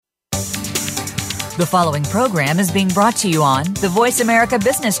The following program is being brought to you on the Voice America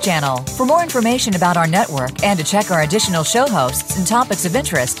Business Channel. For more information about our network and to check our additional show hosts and topics of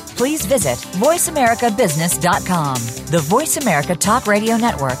interest, please visit voiceamericabusiness.com. The Voice America Talk Radio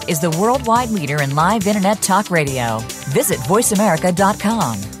Network is the worldwide leader in live Internet talk radio. Visit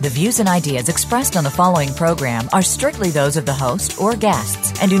voiceamerica.com. The views and ideas expressed on the following program are strictly those of the host or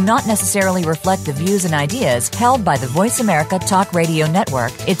guests and do not necessarily reflect the views and ideas held by the Voice America Talk Radio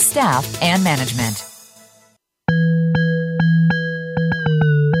Network, its staff, and management.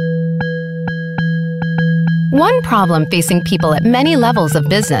 One problem facing people at many levels of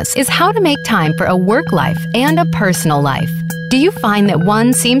business is how to make time for a work life and a personal life. Do you find that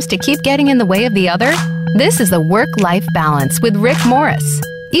one seems to keep getting in the way of the other? This is the Work-Life Balance with Rick Morris.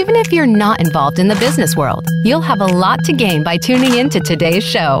 Even if you're not involved in the business world, you'll have a lot to gain by tuning in to today's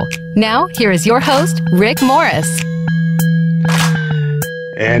show. Now, here is your host, Rick Morris.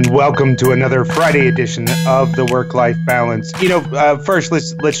 And welcome to another Friday edition of the Work-Life Balance. First,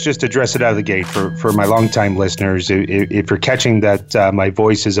 let's just address it out of the gate for my longtime listeners. If you're catching that my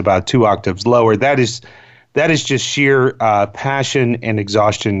voice is about 2 octaves lower, that is just sheer passion and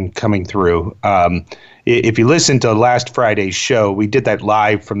exhaustion coming through. If you listen to last Friday's show, we did that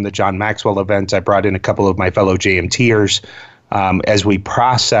live from the John Maxwell event. I brought in a couple of my fellow JMTers as we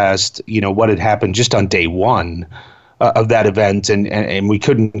processed, what had happened just on day one of that event, and we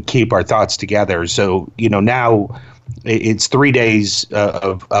couldn't keep our thoughts together. So, now it's 3 days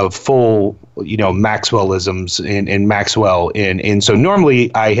of full, Maxwellisms in Maxwell. And so normally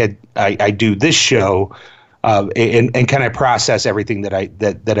I do this show and kind of process everything that I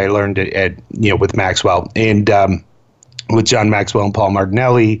learned at with Maxwell and with John Maxwell and Paul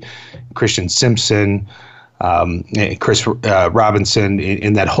Martinelli, Christian Simpson, Chris Robinson,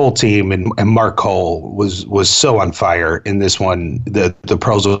 in that whole team, and Mark Cole was so on fire in this one. The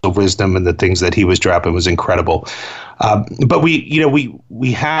pearls of wisdom and the things that he was dropping was incredible. But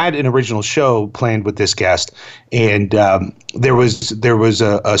we had an original show planned with this guest, and there was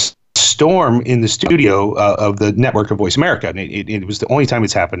a storm in the studio of the network of Voice America, and it was the only time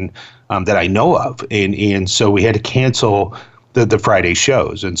it's happened that I know of, and so we had to cancel the Friday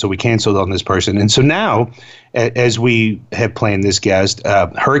shows. And so we canceled on this person. And so now, as we have planned this guest,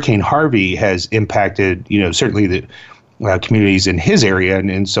 Hurricane Harvey has impacted, certainly the communities in his area.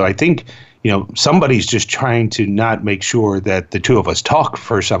 And so I think, somebody's just trying to not make sure that the two of us talk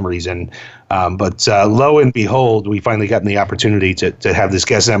for some reason. But lo and behold, we finally gotten the opportunity to have this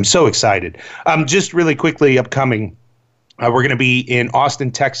guest. And I'm so excited. Just really quickly, upcoming, we're going to be in Austin,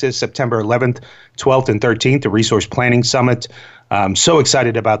 Texas, September 11th, 12th, and 13th, the Resource Planning Summit. I'm so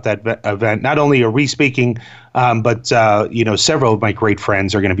excited about that event. Not only are we speaking, but several of my great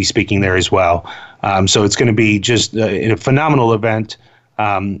friends are going to be speaking there as well. So it's going to be just a phenomenal event.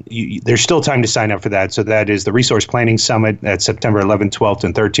 There's still time to sign up for that. So that is the Resource Planning Summit at September 11th, 12th,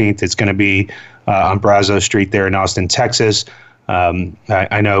 and 13th. It's going to be on Brazos Street there in Austin, Texas.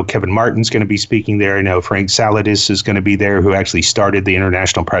 I know Kevin Martin's going to be speaking there. I know Frank Saladis is going to be there, who actually started the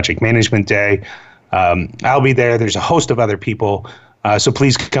International Project Management Day. I'll be there. There's a host of other people. So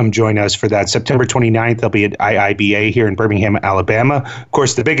please come join us for that. September 29th, I'll be at IIBA here in Birmingham, Alabama. Of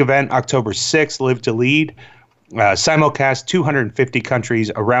course, the big event, October 6th, Live to Lead. Simulcast 250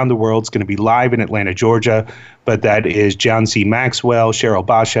 countries around the world. It's going to be live in Atlanta, Georgia. But that is John C. Maxwell, Cheryl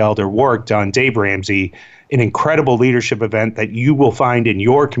Boshelder, Warwick Dunn, Dave Ramsey. An incredible leadership event that you will find in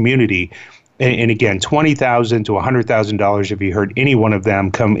your community. And again, $20,000 to $100,000 if you heard any one of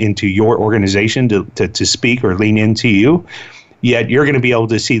them come into your organization to speak or lean into you. Yet you're going to be able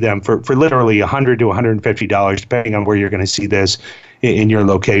to see them for literally $100 to $150, depending on where you're going to see this in your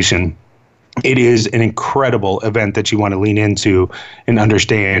location. It is an incredible event that you want to lean into and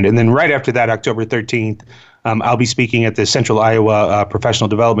understand. And then right after that, October 13th, I'll be speaking at the Central Iowa Professional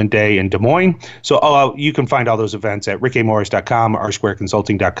Development Day in Des Moines. So you can find all those events at rickamorris.com,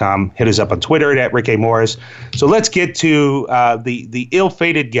 rsquareconsulting.com. Hit us up on Twitter at rickamorris. So let's get to the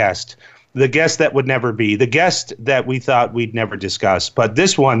ill-fated guest, the guest that would never be, the guest that we thought we'd never discuss. But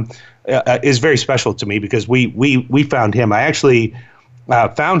this one is very special to me because we found him. I actually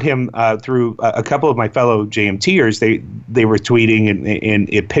found him through a couple of my fellow JMTers. They were tweeting and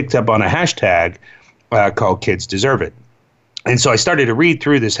it picked up on a hashtag called Kids Deserve It. And so I started to read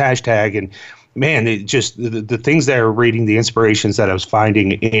through this hashtag, and man, it just the things that I was reading, the inspirations that I was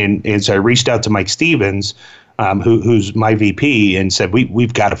finding, and so I reached out to Mike Stevens, who's my VP, and said,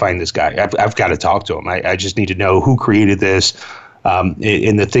 we've got to find this guy. I've got to talk to him. I just need to know who created this,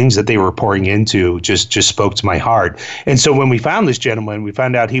 And the things that they were pouring into just spoke to my heart. And so when we found this gentleman, we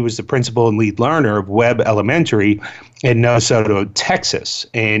found out he was the principal and lead learner of Webb Elementary in Nelsoney, Texas.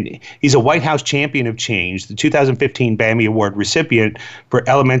 And he's a White House champion of change, the 2015 Bammy Award recipient for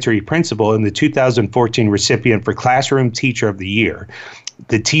elementary principal, and the 2014 recipient for Classroom Teacher of the Year,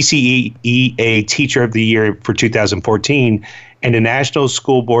 the TCEA Teacher of the Year for 2014, and the National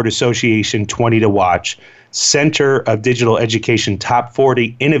School Board Association 20 to Watch Center of Digital Education Top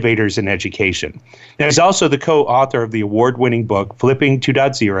 40 Innovators in Education. Now, he's also the co-author of the award-winning book, Flipping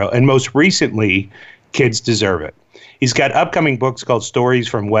 2.0, and most recently, Kids Deserve It. He's got upcoming books called Stories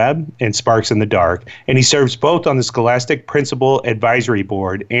from Webb and Sparks in the Dark, and he serves both on the Scholastic Principal Advisory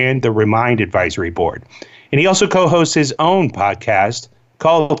Board and the Remind Advisory Board. And he also co-hosts his own podcast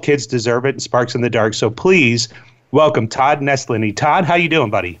called Kids Deserve It and Sparks in the Dark. So please welcome Todd Nesloney. Todd, how you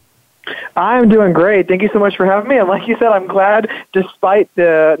doing, buddy? I'm doing great. Thank you so much for having me. And like you said, I'm glad, despite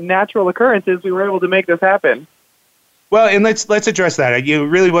the natural occurrences, we were able to make this happen. Well, and let's address that. It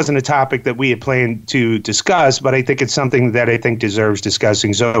really wasn't a topic that we had planned to discuss, but I think it's something that I think deserves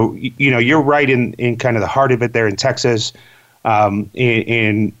discussing. So, you're right in kind of the heart of it there in Texas.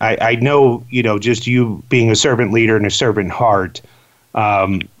 And I know, just you being a servant leader and a servant heart,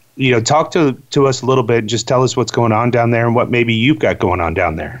 talk to us a little bit and just tell us what's going on down there and what maybe you've got going on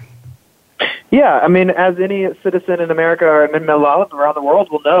down there. Yeah, I mean, as any citizen in America or in around the world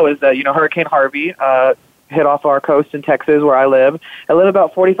will know, is that, Hurricane Harvey hit off our coast in Texas where I live. I live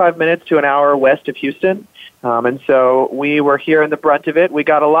about 45 minutes to an hour west of Houston. And so we were here in the brunt of it. We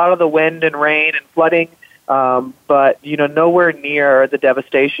got a lot of the wind and rain and flooding, but, nowhere near the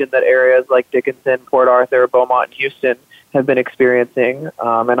devastation that areas like Dickinson, Port Arthur, Beaumont, and Houston have been experiencing.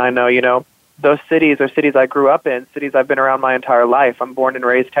 And I know, those cities are cities I grew up in, cities I've been around my entire life. I'm born and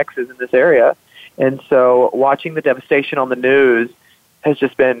raised Texas in this area. And so watching the devastation on the news has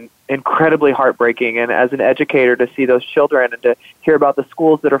just been incredibly heartbreaking. And as an educator, to see those children and to hear about the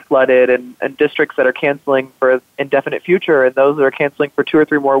schools that are flooded and districts that are canceling for indefinite future and those that are canceling for 2 or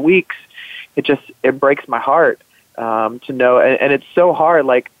 3 more weeks, it breaks my heart to know. And it's so hard.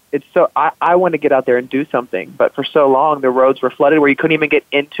 I want to get out there and do something, but for so long the roads were flooded where you couldn't even get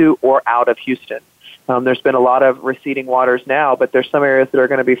into or out of Houston. There's been a lot of receding waters now, but there's some areas that are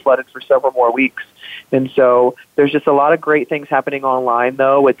going to be flooded for several more weeks. And so there's just a lot of great things happening online,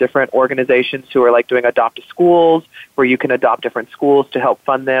 though, with different organizations who are doing Adopt a Schools, where you can adopt different schools to help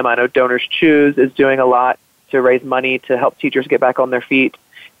fund them. I know Donors Choose is doing a lot to raise money to help teachers get back on their feet.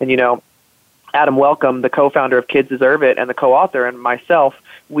 And, Adam Welcome, the co-founder of Kids Deserve It and the co-author, and myself,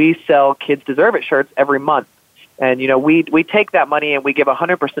 we sell Kids Deserve It shirts every month. And, we take that money and we give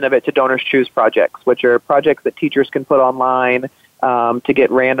 100% of it to Donors Choose projects, which are projects that teachers can put online to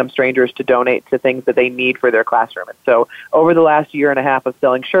get random strangers to donate to things that they need for their classroom. And so over the last year and a half of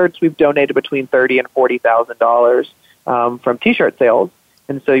selling shirts, we've donated between $30,000 and $40,000 from T-shirt sales.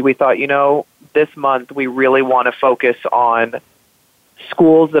 And so we thought, this month we really want to focus on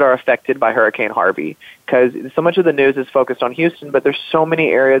schools that are affected by Hurricane Harvey, because so much of the news is focused on Houston, but there's so many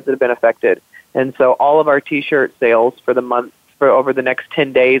areas that have been affected. And so all of our T-shirt sales for the month, for over the next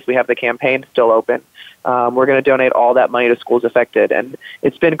 10 days, we have the campaign still open. We're going to donate all that money to schools affected. And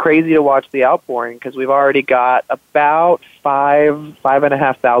it's been crazy to watch the outpouring because we've already got about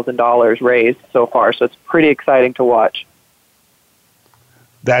 $5,500 raised so far. So it's pretty exciting to watch.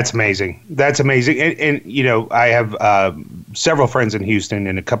 That's amazing. That's amazing. And I have several friends in Houston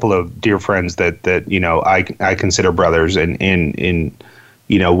and a couple of dear friends that I consider brothers. And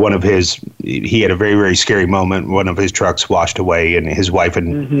one of he had a very, very scary moment. One of his trucks washed away and his wife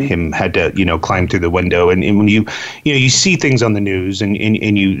and him had to, climb through the window. And when you see things on the news and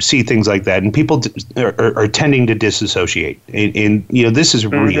you see things like that, and people are tending to disassociate. And this is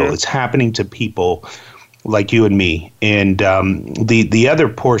real. It's happening to people like you and me. And the other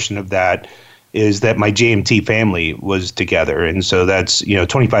portion of that is that my JMT family was together. And so that's,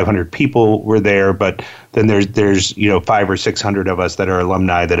 2,500 people were there, but then there's 500 or 600 of us that are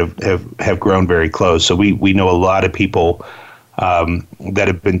alumni that have grown very close. So we know a lot of people that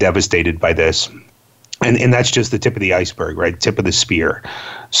have been devastated by this. And that's just the tip of the iceberg, right? Tip of the spear.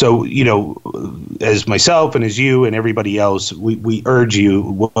 So, as myself and as you and everybody else, we urge you,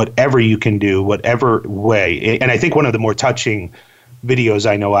 whatever you can do, whatever way. And I think one of the more touching videos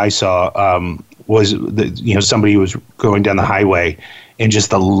I know I saw was somebody was going down the highway and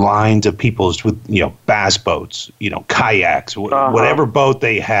just the lines of people with bass boats, kayaks, whatever boat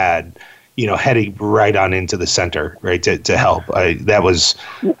they had, heading right on into the center, right, to help. That was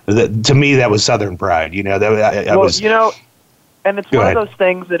to me that was Southern pride. And it's one of those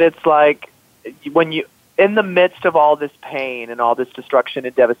things that it's like when in the midst of all this pain and all this destruction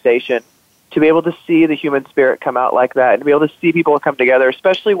and devastation, to be able to see the human spirit come out like that and to be able to see people come together,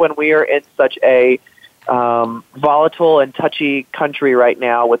 especially when we are in such a volatile and touchy country right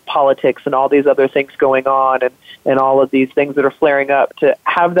now with politics and all these other things going on and all of these things that are flaring up, to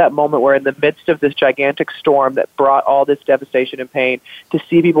have that moment where in the midst of this gigantic storm that brought all this devastation and pain, to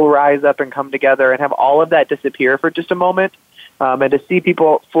see people rise up and come together and have all of that disappear for just a moment, and to see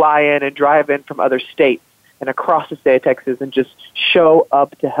people fly in and drive in from other states and across the state of Texas and just show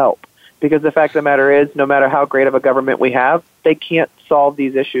up to help. Because the fact of the matter is, no matter how great of a government we have, they can't solve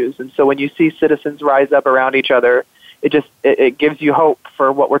these issues. And so when you see citizens rise up around each other, it gives you hope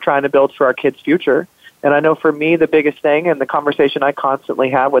for what we're trying to build for our kids' future. And I know for me, the biggest thing, and the conversation I constantly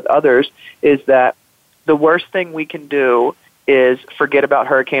have with others, is that the worst thing we can do is forget about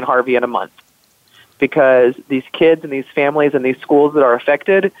Hurricane Harvey in a month. Because these kids and these families and these schools that are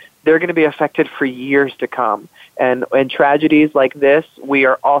affected, they're going to be affected for years to come. And tragedies like this, we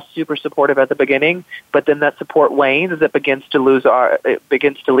are all super supportive at the beginning, but then that support wanes as it begins to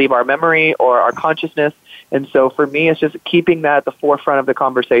leave our memory or our consciousness. And so for me, it's just keeping that at the forefront of the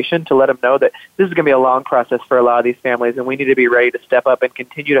conversation to let them know that this is going to be a long process for a lot of these families, and we need to be ready to step up and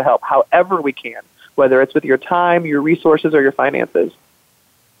continue to help however we can, whether it's with your time, your resources, or your finances.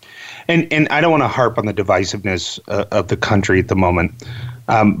 And I don't want to harp on the divisiveness of the country at the moment,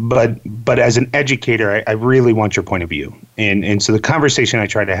 but as an educator, I really want your point of view. And so the conversation I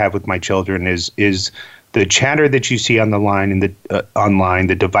try to have with my children is the chatter that you see on the line and the online,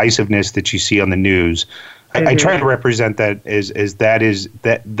 the divisiveness that you see on the news. I try to represent that as that is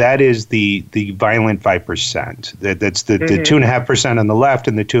the violent 5%. That's the 2.5% on the left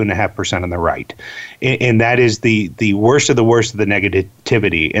and the 2.5% on the right, and that is the worst of the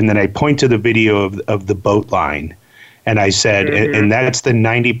negativity. And then I point to the video of the boat line, and I said, and that's the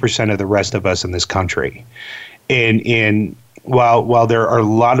 90% of the rest of us in this country. And while there are a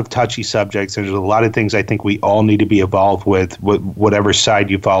lot of touchy subjects, there's a lot of things I think we all need to be involved with whatever side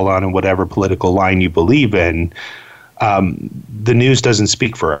you fall on and whatever political line you believe in. The news doesn't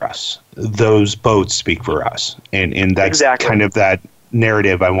speak for us. Those boats speak for us. And that's exactly kind of that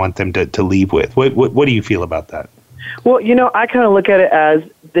narrative I want them to leave with. What do you feel about that? Well, I kind of look at it as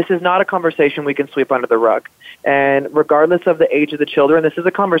this is not a conversation we can sweep under the rug. And regardless of the age of the children, this is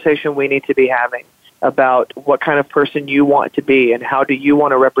a conversation we need to be having about what kind of person you want to be and how do you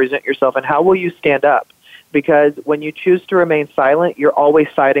want to represent yourself and how will you stand up. Because when you choose to remain silent, you're always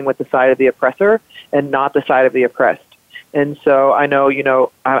siding with the side of the oppressor and not the side of the oppressed. And so I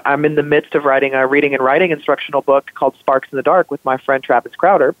know, I'm in the midst of writing a reading and writing instructional book called Sparks in the Dark with my friend Travis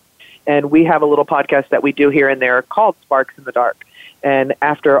Crowder. And we have a little podcast that we do here and there called Sparks in the Dark. And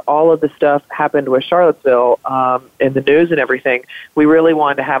after all of the stuff happened with Charlottesville in the news and everything, we really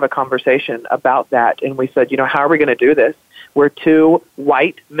wanted to have a conversation about that. And we said, how are we going to do this? We're two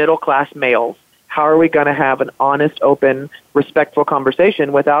white middle-class males. How are we going to have an honest, open, respectful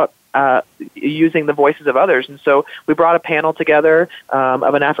conversation without using the voices of others? And so we brought a panel together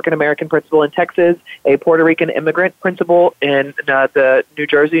of an African-American principal in Texas, a Puerto Rican immigrant principal in the New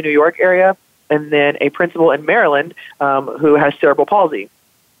Jersey, New York area, and then a principal in Maryland who has cerebral palsy.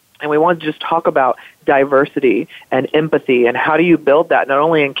 And we wanted to just talk about diversity and empathy and how do you build that not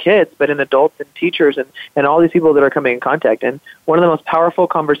only in kids, but in adults and teachers and all these people that are coming in contact. And one of the most powerful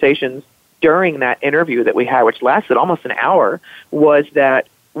conversations during that interview that we had, which lasted almost an hour, was that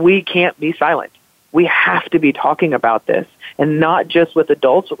we can't be silent. We have to be talking about this, and not just with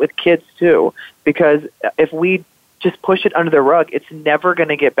adults, but with kids too, because if we just push it under the rug, it's never going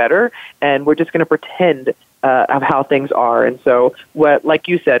to get better, and we're just going to pretend of how things are. And so, like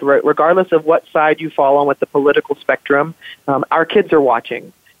you said, regardless of what side you fall on with the political spectrum, our kids are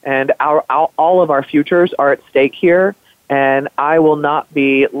watching, and all of our futures are at stake here, and I will not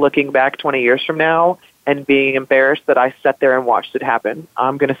be looking back 20 years from now and being embarrassed that I sat there and watched it happen.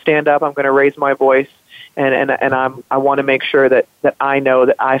 I'm going to stand up, I'm going to raise my voice, and I want to make sure that I know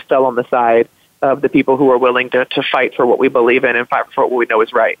that I fell on the side of the people who are willing to fight for what we believe in and fight for what we know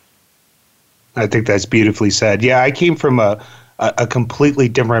is right. I think that's beautifully said. Yeah, I came from a completely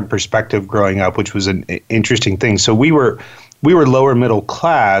different perspective growing up, which was an interesting thing. So we were lower middle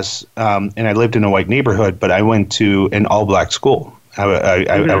class, and I lived in a white neighborhood, but I went to an all-black school.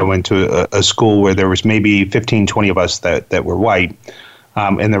 I went to a school where there was maybe 15, 20 of us that were white,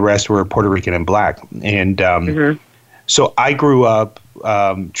 and the rest were Puerto Rican and black. And so I grew up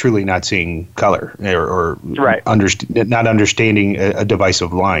truly not seeing color or right. Not understanding a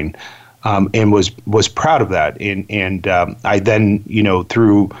divisive line, and was proud of that. And I then,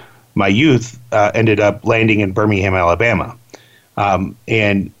 through my youth, ended up landing in Birmingham, Alabama.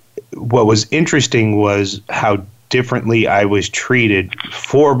 And what was interesting was how differently I was treated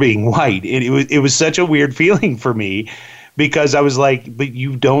for being white. It was such a weird feeling for me, because I was like, but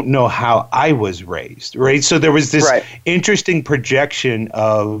you don't know how I was raised, right? So there was this interesting projection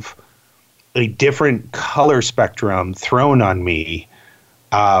of a different color spectrum thrown on me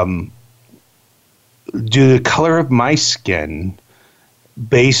due to the color of my skin,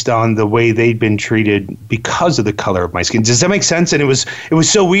 based on the way they'd been treated because of the color of my skin. Does that make sense? And it was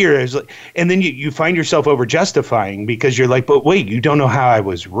so weird. It was like, and then you find yourself over justifying, because you're like, but wait, you don't know how I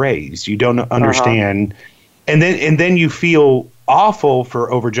was raised. You don't understand. And then you feel awful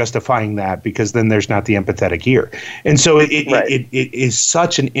for over justifying that, because then there's not the empathetic ear. And so it is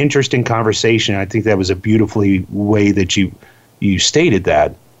such an interesting conversation. I think that was a beautifully way that you stated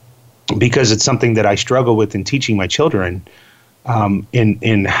that, because it's something that I struggle with in teaching my children,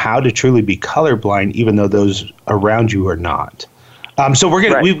 in how to truly be colorblind, even though those around you are not. So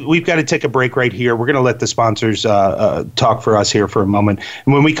we've got to take a break right here. We're going to let the sponsors talk for us here for a moment.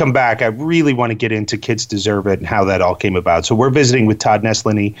 And when we come back, I really want to get into Kids Deserve It and how that all came about. So we're visiting with Todd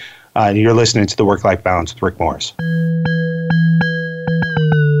Nesloney, and you're listening to The Work-Life Balance with Rick Morris.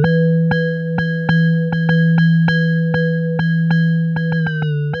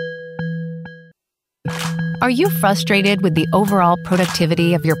 Are you frustrated with the overall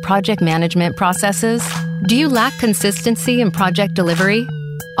productivity of your project management processes? Do you lack consistency in project delivery?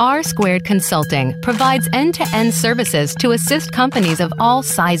 R Squared Consulting provides end-to-end services to assist companies of all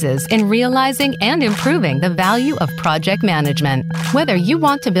sizes in realizing and improving the value of project management. Whether you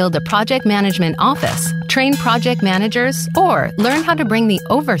want to build a project management office, train project managers, or learn how to bring the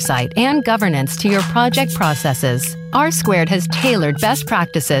oversight and governance to your project processes, R Squared has tailored best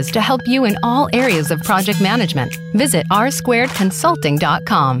practices to help you in all areas of project management. Visit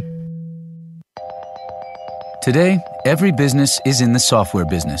rsquaredconsulting.com. Today, every business is in the software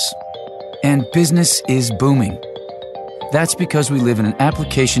business, and business is booming. That's because we live in an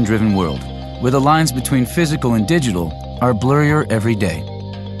application-driven world where the lines between physical and digital are blurrier every day.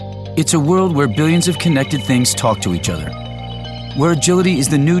 It's a world where billions of connected things talk to each other, where agility is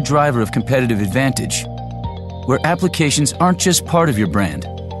the new driver of competitive advantage, where applications aren't just part of your brand,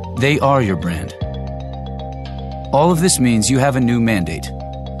 they are your brand. All of this means you have a new mandate.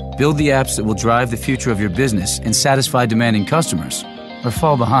 Build the apps that will drive the future of your business and satisfy demanding customers, or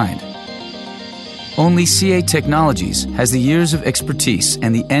fall behind. Only CA Technologies has the years of expertise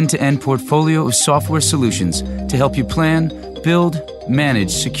and the end-to-end portfolio of software solutions to help you plan, build,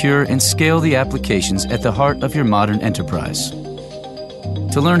 manage, secure, and scale the applications at the heart of your modern enterprise.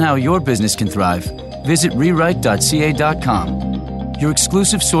 To learn how your business can thrive, visit rewrite.ca.com, your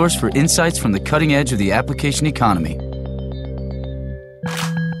exclusive source for insights from the cutting edge of the application economy.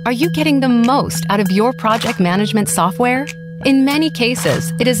 Are you getting the most out of your project management software? In many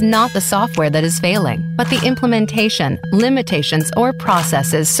cases, it is not the software that is failing, but the implementation, limitations, or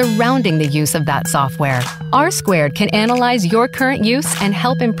processes surrounding the use of that software. R Squared can analyze your current use and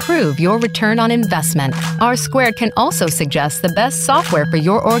help improve your return on investment. R Squared can also suggest the best software for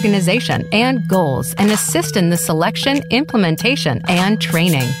your organization and goals and assist in the selection, implementation, and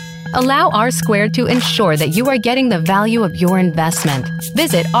training. Allow R Squared to ensure that you are getting the value of your investment.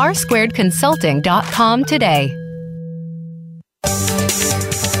 Visit rsquaredconsulting.com today.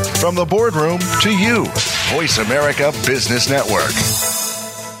 From the boardroom to you, Voice America Business Network.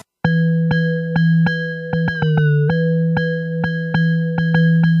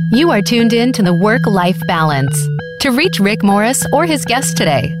 You are tuned in to the Work-Life Balance. To reach Rick Morris or his guest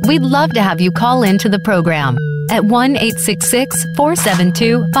today, we'd love to have you call in to the program at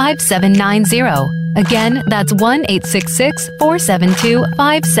 1-866-472-5790. Again, that's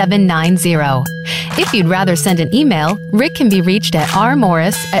 1-866-472-5790. If you'd rather send an email, Rick can be reached at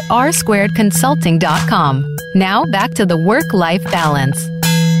rmorris@rsquaredconsulting.com. Now back to the Work-Life Balance.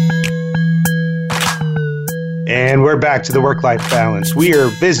 And we're back to the Work-Life Balance. We are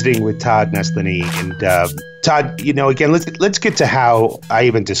visiting with Todd Nesloney. And Todd, again, let's get to how I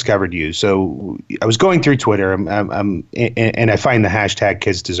even discovered you. So I was going through Twitter, and I find the hashtag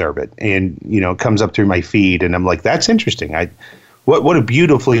Kids Deserve It, and it comes up through my feed, and I'm like, that's interesting. What a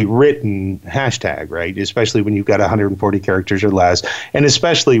beautifully written hashtag, right? Especially when you've got 140 characters or less, and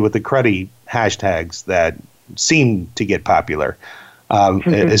especially with the cruddy hashtags that seem to get popular,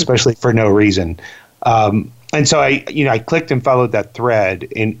 especially for no reason. And so I clicked and followed that thread,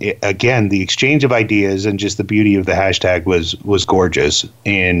 and again, the exchange of ideas and just the beauty of the hashtag was gorgeous,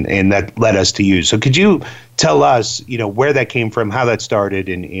 and that led us to you. So could you tell us, where that came from, how that started,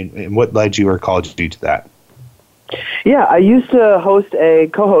 and what led you or called you to that? Yeah, I used to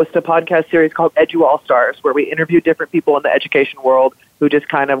co-host a podcast series called Edu All Stars, where we interview different people in the education world who just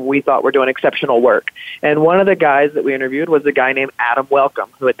we thought were doing exceptional work. And one of the guys that we interviewed was a guy named Adam Welcome,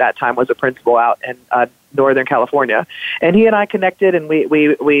 who at that time was a principal out in Northern California. And he and I connected, and we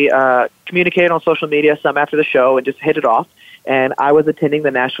communicated on social media some after the show and just hit it off. And I was attending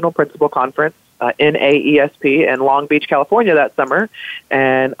the National Principal Conference, NAESP, in Long Beach, California that summer,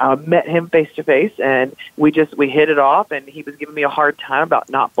 and I met him face-to-face, and we hit it off, and he was giving me a hard time about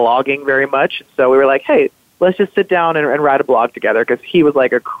not blogging very much. So we were like, hey, let's just sit down and write a blog together, because he was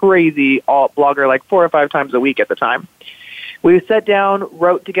like a crazy blogger, like 4 or 5 times a week at the time. We sat down,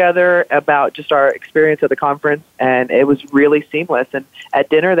 wrote together about just our experience at the conference, and it was really seamless. And at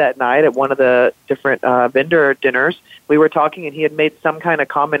dinner that night, at one of the different vendor dinners, we were talking, and he had made some kind of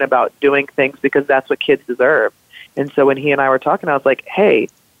comment about doing things because that's what kids deserve. And so when he and I were talking, I was like, hey,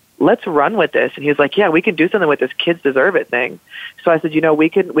 let's run with this. And he was like, yeah, we can do something with this kids deserve it thing. So I said, we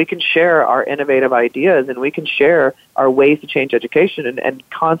can share our innovative ideas, and we can share our ways to change education, and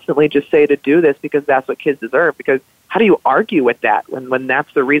constantly just say to do this because that's what kids deserve. Because how do you argue with that when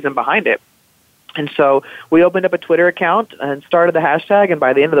that's the reason behind it? And so we opened up a Twitter account and started the hashtag, and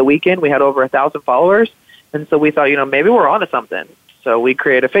by the end of the weekend, we had over 1,000 followers. And so we thought, maybe we're onto something. So we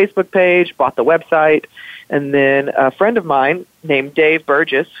created a Facebook page, bought the website, and then a friend of mine named Dave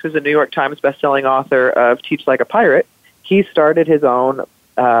Burgess, who's a New York Times bestselling author of Teach Like a Pirate, he started his own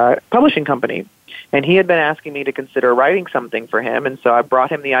publishing company. And he had been asking me to consider writing something for him, and so I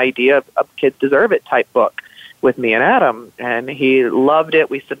brought him the idea of a Kids Deserve It type book with me and Adam, and he loved it.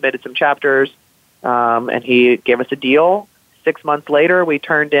 We submitted some chapters, and he gave us a deal. 6 months later, we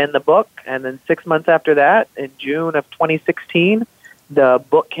turned in the book, and then 6 months after that, in June of 2016, the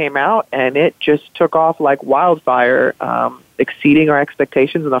book came out, and it just took off like wildfire, exceeding our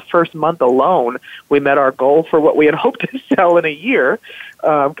expectations. In the first month alone, we met our goal for what we had hoped to sell in a year,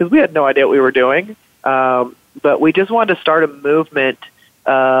 because we had no idea what we were doing. But we just wanted to start a movement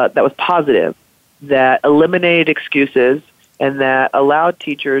that was positive, that eliminated excuses, and that allowed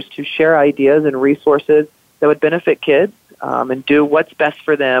teachers to share ideas and resources that would benefit kids, and do what's best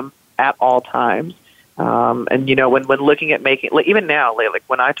for them at all times. And when looking at making, even now, like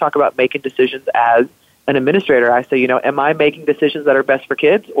when I talk about making decisions as an administrator, I say, am I making decisions that are best for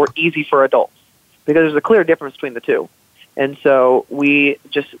kids or easy for adults? Because there's a clear difference between the two. And so we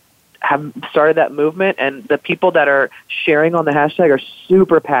just have started that movement, and the people that are sharing on the hashtag are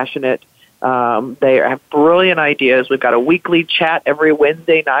super passionate. They have brilliant ideas. We've got a weekly chat every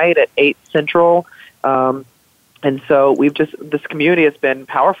Wednesday night at 8 Central. And so this community has been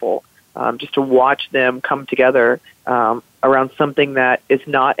powerful, just to watch them come together around something that is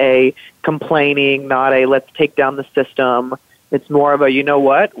not a complaining, not a let's take down the system. It's more of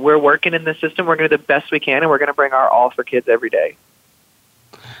a, we're working in the system, we're going to do the best we can, and we're going to bring our all for kids every day.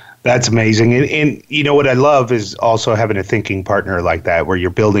 That's amazing. And what I love is also having a thinking partner like that, where you're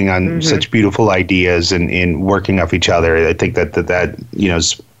building on such beautiful ideas and working off each other. I think that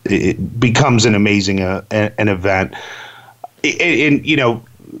it becomes an amazing an event. And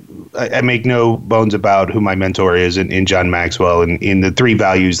I make no bones about who my mentor is in John Maxwell, and in the 3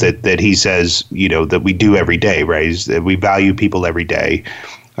 values that he says, that we do every day, right? Is that we value people every day.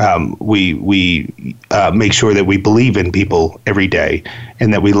 We make sure that we believe in people every day,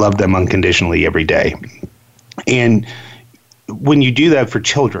 and that we love them unconditionally every day. And when you do that for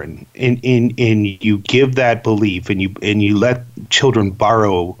children, and you give that belief, and you let children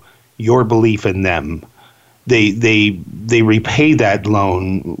borrow your belief in them, they repay that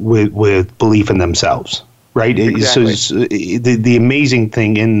loan with belief in themselves, right? Exactly. So the amazing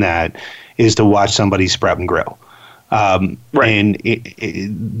thing in that is to watch somebody sprout and grow. Right. And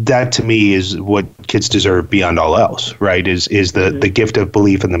that to me is what kids deserve beyond all else, right? Is the gift of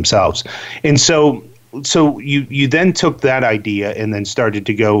belief in themselves. And so you then took that idea and then started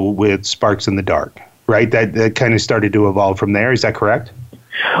to go with Sparks in the Dark, right? That kind of started to evolve from there. Is that correct?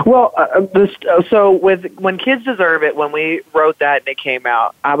 Well, when Kids Deserve It, when we wrote that and it came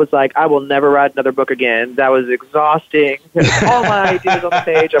out, I was like, I will never write another book again. That was exhausting. All my ideas on the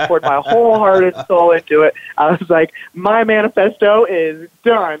page, I poured my whole heart and soul into it. I was like, my manifesto is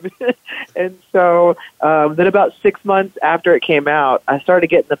done. And so then about 6 months after it came out, I started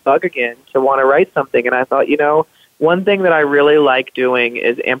getting the bug again to want to write something. And I thought, one thing that I really like doing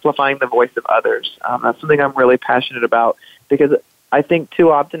is amplifying the voice of others. That's something I'm really passionate about, because I think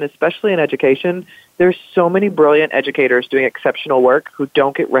too often, especially in education, there's so many brilliant educators doing exceptional work who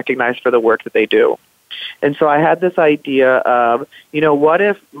don't get recognized for the work that they do. And so I had this idea of, what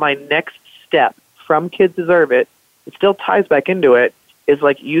if my next step from Kids Deserve It, it still ties back into it, is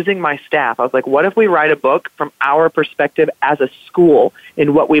like using my staff. I was like, what if we write a book from our perspective as a school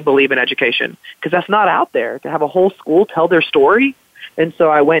in what we believe in education? Because that's not out there, to have a whole school tell their story. And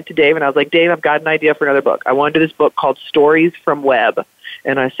so I went to Dave and I was like, Dave, I've got an idea for another book. I want to do this book called Stories from Webb.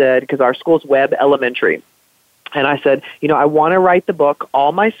 And I said, because our school's Webb Elementary. And I said, I want to write the book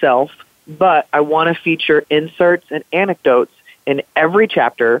all myself, but I want to feature inserts and anecdotes in every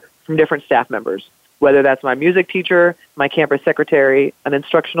chapter from different staff members, whether that's my music teacher, my campus secretary, an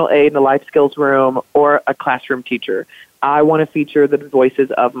instructional aide in the life skills room, or a classroom teacher. I want to feature the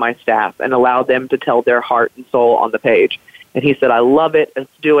voices of my staff and allow them to tell their heart and soul on the page. And he said, I love it. Let's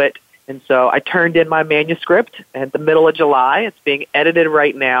do it. And so I turned in my manuscript at the middle of July. It's being edited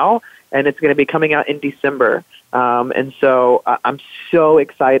right now, and it's going to be coming out in December. And so I'm so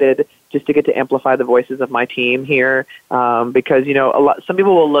excited just to get to amplify the voices of my team here, because, some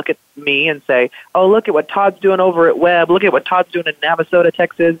people will look at me and say, oh, look at what Todd's doing over at Webb. Look at what Todd's doing in Navasota,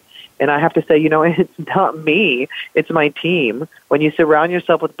 Texas. And I have to say, it's not me. It's my team. When you surround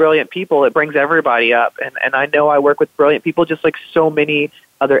yourself with brilliant people, it brings everybody up. And I know I work with brilliant people just like so many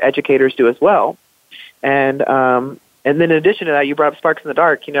other educators do as well. And then in addition to that, you brought up Sparks in the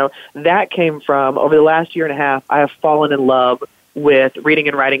Dark. That came from over the last year and a half, I have fallen in love with reading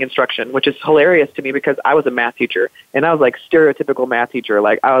and writing instruction, which is hilarious to me because I was a math teacher, and I was like stereotypical math teacher.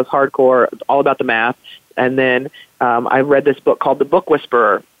 Like I was hardcore, all about the math. And then I read this book called The Book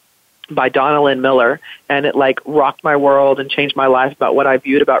Whisperer by Donna Lynn Miller, and it like rocked my world and changed my life about what I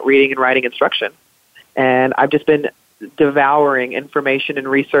viewed about reading and writing instruction. And I've just been devouring information and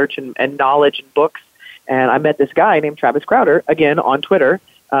research and knowledge and books. And I met this guy named Travis Crowder, again, on Twitter.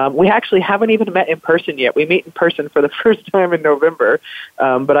 We actually haven't even met in person yet. We meet in person for the first time in November.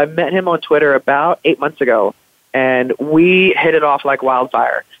 But I met him on Twitter about 8 months ago, and we hit it off like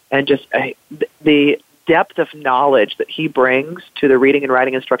wildfire. And just the depth of knowledge that he brings to the reading and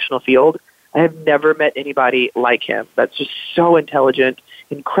writing instructional field, I have never met anybody like him. That's just so intelligent,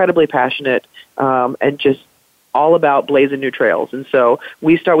 incredibly passionate, and just all about blazing new trails. And so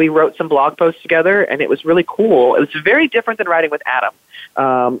we wrote some blog posts together, and it was really cool. It was very different than writing with Adam.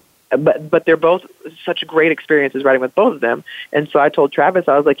 But they're both such great experiences writing with both of them. And so I told Travis,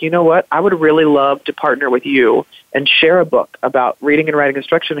 I was like, you know what? I would really love to partner with you and share a book about reading and writing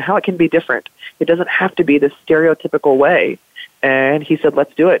instruction and how it can be different. It doesn't have to be this stereotypical way. And he said,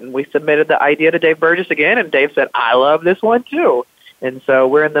 let's do it. And we submitted the idea to Dave Burgess again, and Dave said, I love this one too. And so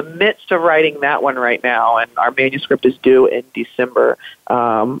we're in the midst of writing that one right now, and our manuscript is due in December.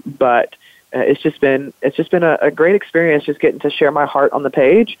 But it's just been a great experience just getting to share my heart on the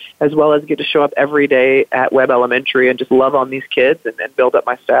page, as well as get to show up every day at Webb Elementary and just love on these kids and build up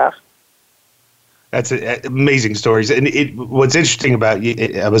my staff. That's amazing stories. And what's interesting about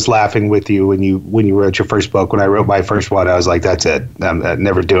you, I was laughing with you when you wrote your first book. When I wrote my first one, I was like, that's it. I'm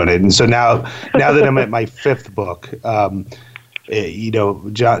never doing it. And so now that I'm at my fifth book,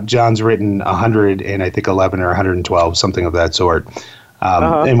 John's written 100 and I think 11 or 112, something of that sort.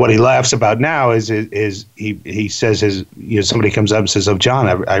 And what he laughs about now is he says somebody comes up and says, "Oh,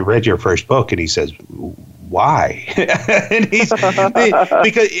 John, I read your first book," and he says, "Why?" And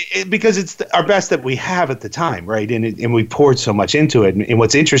because it's our best that we have at the time, right? And we poured so much into it. And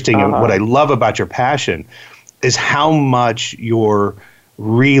what's interesting and what I love about your passion is how much you're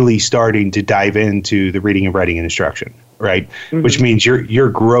really starting to dive into the reading and writing and instruction, right? Mm-hmm. Which means your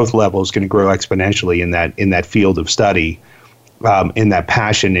growth level is going to grow exponentially in that field of study. In that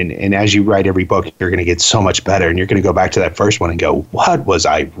passion, and as you write every book, you're going to get so much better, and you're going to go back to that first one and go, "What was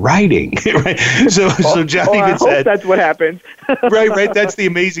I writing?" Right? So John even said, "That's what happens." right. That's the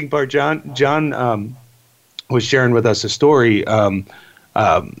amazing part. John was sharing with us a story. One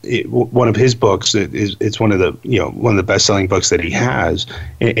of his books it's one of the best-selling books that he has,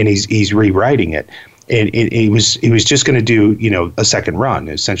 and he's rewriting it. And he was just going to do a second run,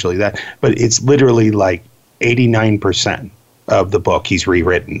 essentially that, but it's literally like 89% of the book he's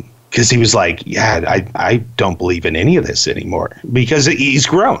rewritten, because he was like, I don't believe in any of this anymore, because he's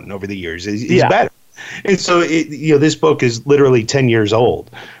grown over the years. He's better. And so this book is literally 10 years old,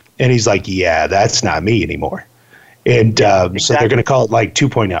 and he's like, that's not me anymore. And exactly. So they're going to call it like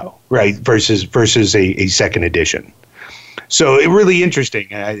 2.0, right? Versus a second edition. So it really interesting,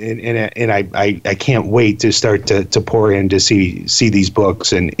 and I can't wait to start to pour in to see these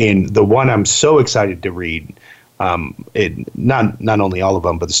books, and the one I'm so excited to read. Not only all of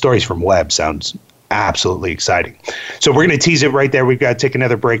them, but the stories from Webb sounds absolutely exciting. So we're going to tease it right there. We've got to take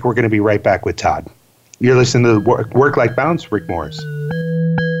another break. We're going to be right back with Todd. You're listening to the Work-Life Balance, Rick Morris.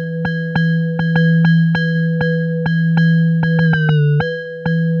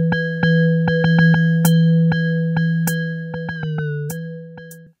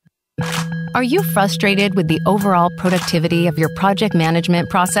 Are you frustrated with the overall productivity of your project management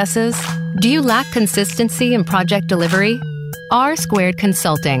processes? Do you lack consistency in project delivery? R Squared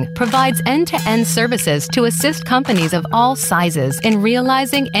Consulting provides end-to-end services to assist companies of all sizes in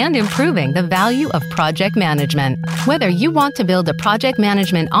realizing and improving the value of project management. Whether you want to build a project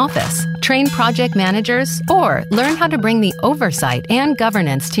management office, train project managers, or learn how to bring the oversight and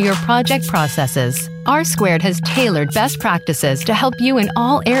governance to your project processes, R Squared has tailored best practices to help you in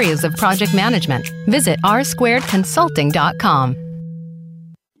all areas of project management. Visit rsquaredconsulting.com.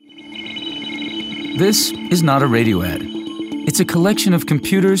 This is not a radio ad. It's a collection of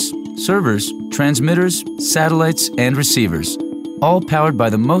computers, servers, transmitters, satellites, and receivers, all powered by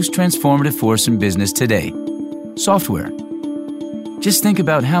the most transformative force in business today, software. Just think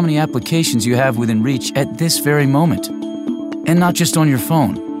about how many applications you have within reach at this very moment. And not just on your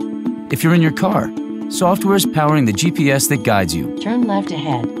phone. If you're in your car, software is powering the GPS that guides you. Turn left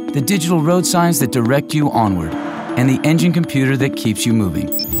ahead. The digital road signs that direct you onward, and the engine computer that keeps you moving.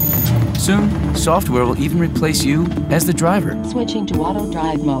 Soon, software will even replace you as the driver. Switching to auto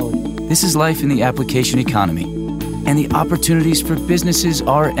drive mode. This is life in the application economy, and the opportunities for businesses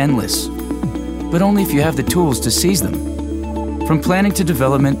are endless. But only if you have the tools to seize them. From planning to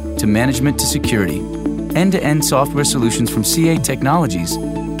development to management to security, end-to-end software solutions from CA Technologies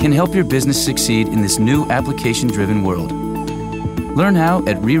can help your business succeed in this new application-driven world. Learn how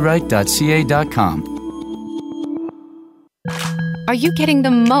at rewrite.ca.com. Are you getting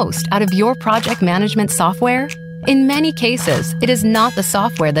the most out of your project management software? In many cases, it is not the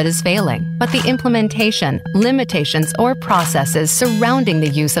software that is failing, but the implementation, limitations, or processes surrounding the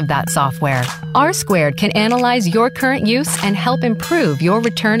use of that software. R Squared can analyze your current use and help improve your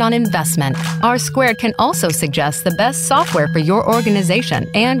return on investment. R Squared can also suggest the best software for your organization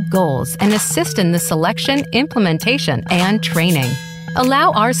and goals and assist in the selection, implementation, and training.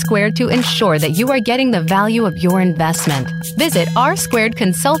 Allow R Squared to ensure that you are getting the value of your investment. Visit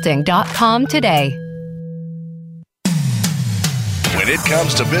rsquaredconsulting.com today. When it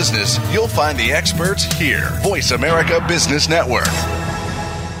comes to business, you'll find the experts here. Voice America Business Network.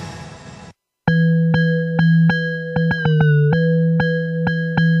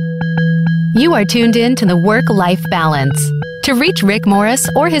 You are tuned in to the Work-Life Balance. To reach Rick Morris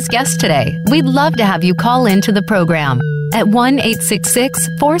or his guest today, we'd love to have you call into the program at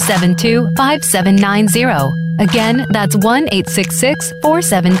 1-866-472-5790. Again, that's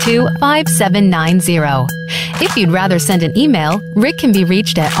 1-866-472-5790. If you'd rather send an email, Rick can be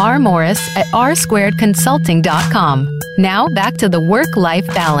reached at rmorris@rsquaredconsulting.com. Now, back to the Work-Life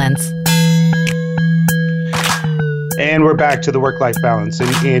Balance. And we're back to the work-life balance.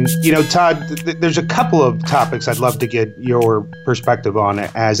 And you know, Todd, there's a couple of topics I'd love to get your perspective on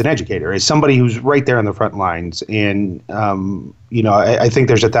as an educator, as somebody who's right there on the front lines. And, you know, I think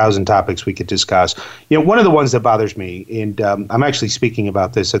there's 1,000 topics we could discuss. You know, one of the ones that bothers me, and I'm actually speaking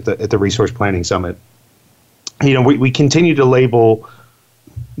about this at the Resource Planning Summit, you know, we continue to label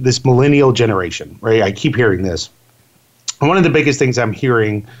this millennial generation, right? I keep hearing this. And one of the biggest things I'm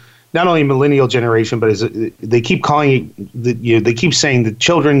hearing, not only millennial generation, but they keep calling it, they keep saying that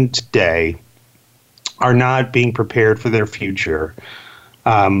children today are not being prepared for their future,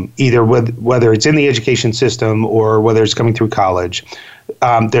 either whether it's in the education system or whether it's coming through college.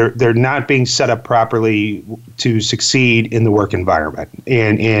 They're not being set up properly to succeed in the work environment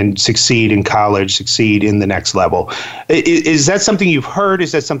and succeed in college, succeed in the next level. Is that something you've heard?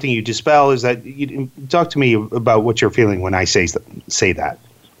 Is that something you dispel? Talk to me about what you're feeling when I say that.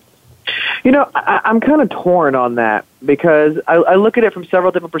 You know, I'm kind of torn on that because I look at it from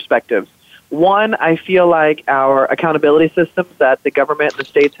several different perspectives. One, I feel like our accountability systems that the government and the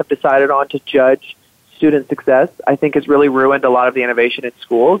states have decided on to judge student success, I think has really ruined a lot of the innovation in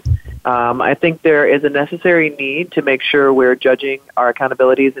schools. I think there is a necessary need to make sure we're judging our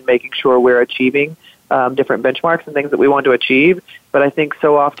accountabilities and making sure we're achieving different benchmarks and things that we want to achieve. But I think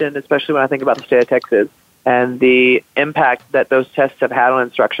so often, especially when I think about the state of Texas and the impact that those tests have had on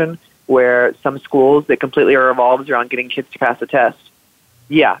instruction, where some schools, it completely revolves around getting kids to pass a test.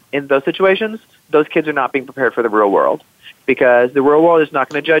 Yeah, in those situations, those kids are not being prepared for the real world because the real world is not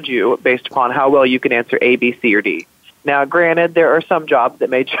going to judge you based upon how well you can answer A, B, C, or D. Now, granted, there are some jobs that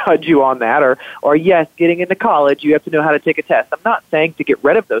may judge you on that, or yes, getting into college, you have to know how to take a test. I'm not saying to get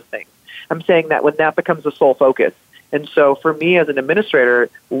rid of those things. I'm saying that when that becomes the sole focus. And so for me as an administrator,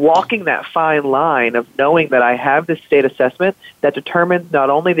 walking that fine line of knowing that I have this state assessment that determines not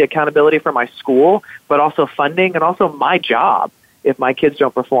only the accountability for my school, but also funding and also my job if my kids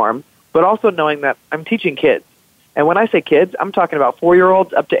don't perform, but also knowing that I'm teaching kids. And when I say kids, I'm talking about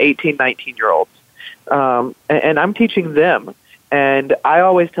 4-year-olds up to 18, 19-year-olds. And I'm teaching them. And I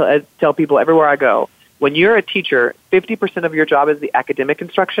always tell people everywhere I go, when you're a teacher, 50% of your job is the academic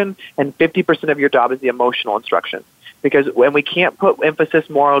instruction and 50% of your job is the emotional instruction. because when we can't put emphasis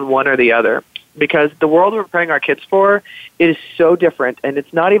more on one or the other, because the world we're preparing our kids for is so different, and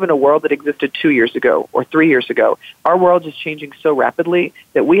it's not even a world that existed 2 years ago or 3 years ago. Our world is changing so rapidly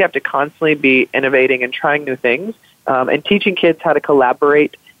that we have to constantly be innovating and trying new things, and teaching kids how to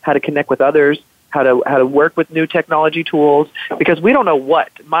collaborate, how to connect with others, how to work with new technology tools, because we don't know what.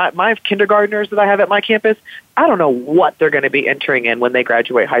 My kindergartners that I have at my campus, I don't know what they're going to be entering in when they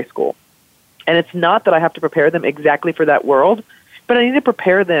graduate high school. And it's not that I have to prepare them exactly for that world, but I need to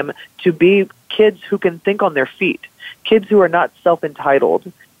prepare them to be kids who can think on their feet, kids who are not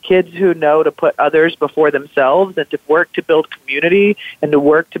self-entitled, kids who know to put others before themselves and to work to build community and to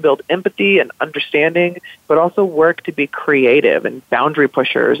work to build empathy and understanding, but also work to be creative and boundary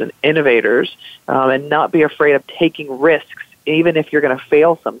pushers and innovators, and not be afraid of taking risks, even if you're going to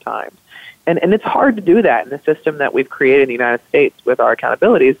fail sometimes. And it's hard to do that in the system that we've created in the United States with our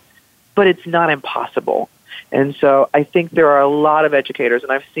accountabilities, but it's not impossible. And so I think there are a lot of educators,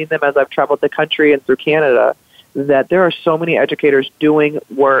 and I've seen them as I've traveled the country and through Canada, that there are so many educators doing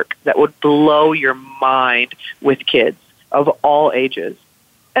work that would blow your mind with kids of all ages.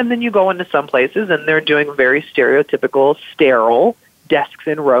 And then you go into some places and they're doing very stereotypical, sterile, desks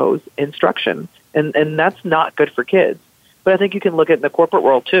and rows instruction. And that's not good for kids. But I think you can look at it in the corporate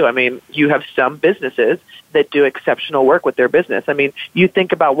world too. I mean, you have some businesses that do exceptional work with their business. I mean, you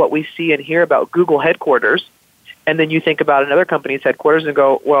think about what we see and hear about Google headquarters, and then you think about another company's headquarters and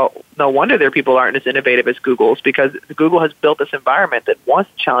go, well, no wonder their people aren't as innovative as Google's, because Google has built this environment that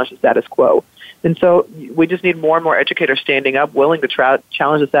wants to challenge the status quo. And so we just need more and more educators standing up, willing to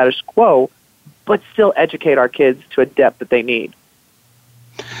challenge the status quo, but still educate our kids to a depth that they need.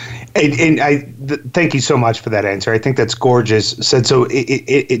 And thank you so much for that answer. I think that's gorgeous. So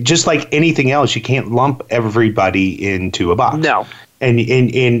it just like anything else, you can't lump everybody into a box. No.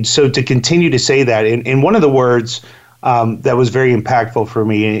 And so to continue to say that, and one of the words that was very impactful for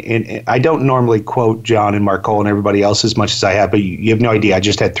me, and I don't normally quote John and Mark Cole and everybody else as much as I have, but you have no idea. I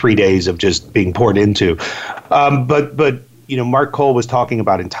just had 3 days of just being poured into. But you know, Mark Cole was talking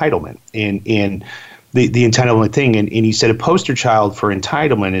about entitlement and the entitlement thing, and he said a poster child for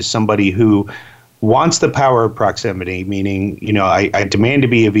entitlement is somebody who wants the power of proximity, meaning, you know, I demand to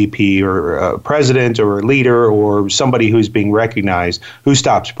be a VP or a president or a leader or somebody who's being recognized, who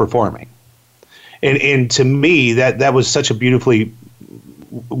stops performing. And to me, that was such a beautifully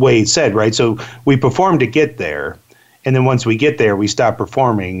way said, right? So we perform to get there, and then once we get there, we stop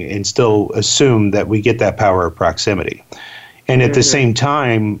performing and still assume that we get that power of proximity. And at the same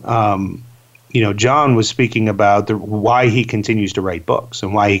time, you know, John was speaking about why he continues to write books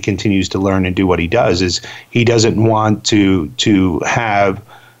and why he continues to learn and do what he does is he doesn't want to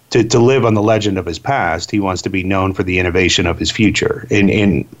live on the legend of his past. He wants to be known for the innovation of his future.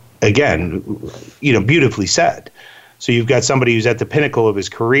 And again, you know, beautifully said. So you've got somebody who's at the pinnacle of his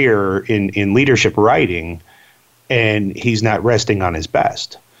career in leadership writing, and he's not resting on his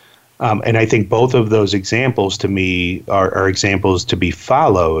best. And I think both of those examples to me are examples to be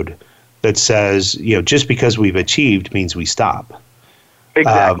followed. That says, you know, just because we've achieved means we stop.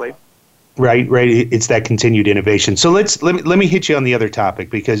 Exactly. Right. It's that continued innovation. So let me hit you on the other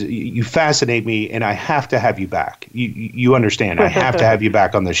topic, because you fascinate me, and I have to have you back. You understand? I have to have you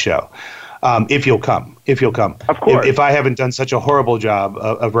back on the show. If you'll come. Of course. If I haven't done such a horrible job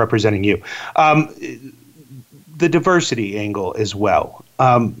of representing you. The diversity angle as well.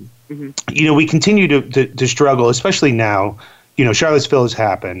 You know, we continue to struggle, especially now. You know, Charlottesville has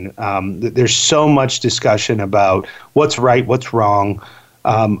happened. There's so much discussion about what's right, what's wrong,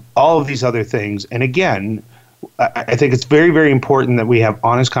 all of these other things. And again, I think it's very, very important that we have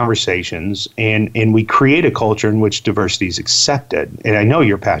honest conversations and we create a culture in which diversity is accepted. And I know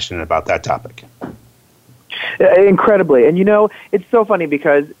you're passionate about that topic. Incredibly. And, you know, it's so funny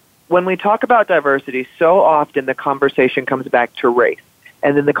because when we talk about diversity, so often the conversation comes back to race,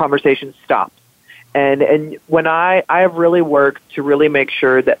 and then the conversation stops. And when I have really worked to really make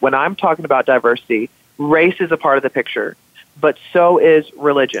sure that when I'm talking about diversity, race is a part of the picture, but so is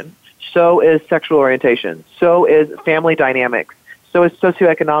religion, so is sexual orientation, so is family dynamics, so is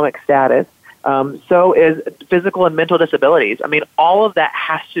socioeconomic status, so is physical and mental disabilities. I mean, all of that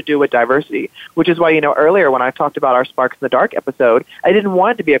has to do with diversity, which is why, you know, earlier when I talked about our Sparks in the Dark episode, I didn't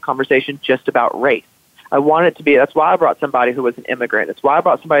want it to be a conversation just about race. I wanted it to be, that's why I brought somebody who was an immigrant. That's why I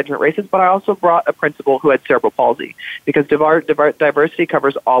brought somebody of different races, but I also brought a principal who had cerebral palsy, because diversity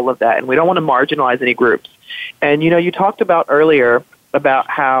covers all of that, and we don't want to marginalize any groups. And, you know, you talked about earlier about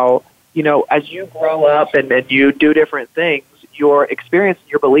how, you know, as you grow up and you do different things, your experience and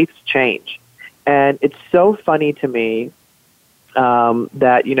your beliefs change. And it's so funny to me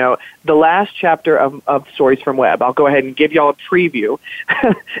that, the last chapter of Stories from Web, I'll go ahead and give y'all a preview.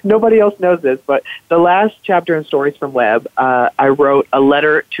 Nobody else knows this, but the last chapter in Stories from Web, I wrote a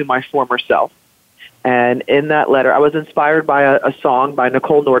letter to my former self. And in that letter, I was inspired by a song by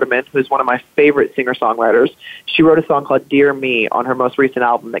Nicole Nordeman, who's one of my favorite singer-songwriters. She wrote a song called Dear Me on her most recent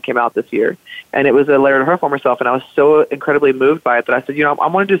album that came out this year. And it was a letter to her former self, and I was so incredibly moved by it that I said, I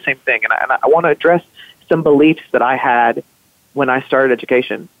want to do the same thing, and I want to address some beliefs that I had when I started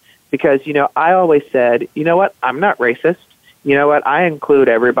education. Because, I always said, what, I'm not racist. You know what, I include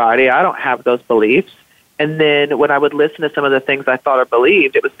everybody. I don't have those beliefs. And then when I would listen to some of the things I thought or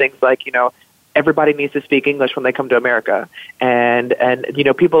believed, it was things like, everybody needs to speak English when they come to America. And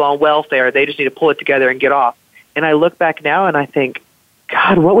people on welfare, they just need to pull it together and get off. And I look back now and I think,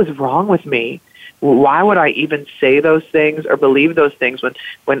 God, what was wrong with me? Why would I even say those things or believe those things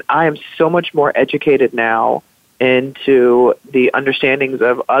when I am so much more educated now into the understandings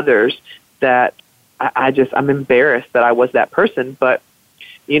of others that I'm embarrassed that I was that person. But,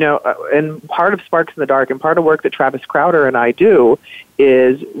 and part of Sparks in the Dark and part of work that Travis Crowder and I do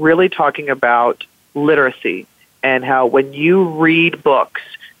is really talking about literacy and how when you read books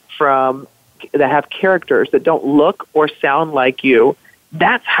that have characters that don't look or sound like you,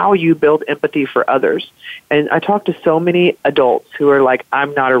 that's how you build empathy for others. And I talk to so many adults who are like,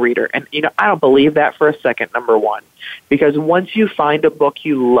 I'm not a reader. And, I don't believe that for a second, number one. Because once you find a book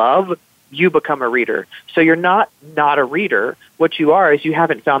you love, you become a reader. So you're not a reader. What you are is you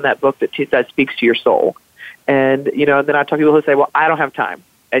haven't found that book that speaks to your soul. And, then I talk to people who say, well, I don't have time.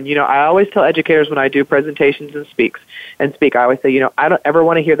 And, I always tell educators when I do presentations and speak, I always say, I don't ever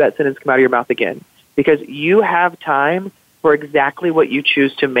want to hear that sentence come out of your mouth again. Because you have time for exactly what you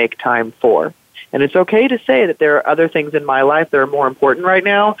choose to make time for. And it's okay to say that there are other things in my life that are more important right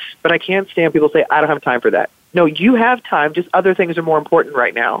now, but I can't stand people say, I don't have time for that. No, you have time, just other things are more important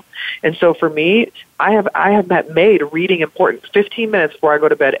right now. And so for me, I have made reading important. 15 minutes before I go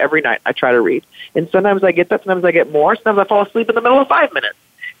to bed every night, I try to read. And sometimes I get that, sometimes I get more, sometimes I fall asleep in the middle of 5 minutes.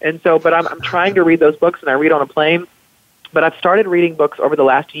 And so, but I'm trying to read those books, and I read on a plane. But I've started reading books over the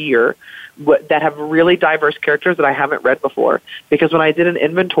last year that have really diverse characters that I haven't read before. Because when I did an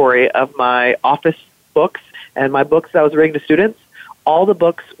inventory of my office books and my books that I was reading to students, all the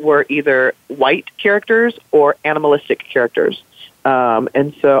books were either white characters or animalistic characters, or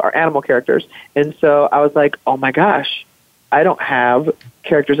animal characters. And so I was like, oh my gosh, I don't have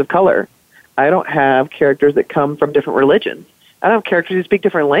characters of color. I don't have characters that come from different religions. I don't have characters who speak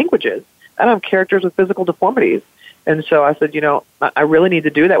different languages. I don't have characters with physical deformities. And so I said, I really need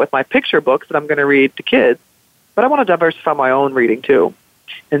to do that with my picture books that I'm going to read to kids, but I want to diversify my own reading too.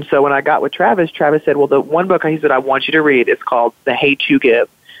 And so when I got with Travis said, well, the one book he said I want you to read is called The Hate You Give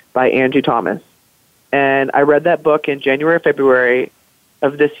by Angie Thomas. And I read that book in January, February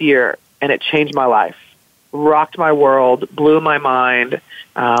of this year, and it changed my life, rocked my world, blew my mind.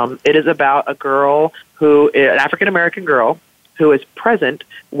 It is about an African-American girl who is present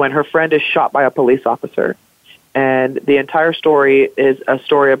when her friend is shot by a police officer. And the entire story is a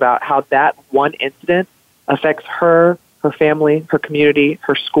story about how that one incident affects her family, her community,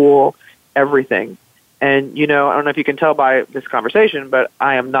 her school, everything. And, I don't know if you can tell by this conversation, but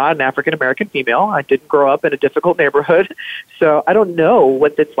I am not an African-American female. I didn't grow up in a difficult neighborhood, so I don't know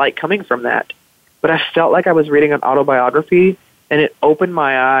what it's like coming from that. But I felt like I was reading an autobiography, and it opened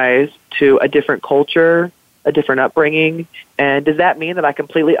my eyes to a different culture, a different upbringing. And does that mean that I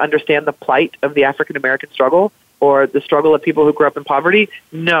completely understand the plight of the African-American struggle or the struggle of people who grew up in poverty?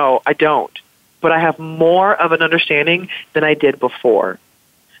 No, I don't. But I have more of an understanding than I did before.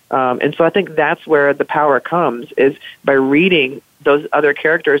 And so I think that's where the power comes, is by reading those other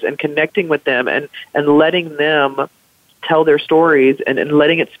characters and connecting with them and letting them tell their stories and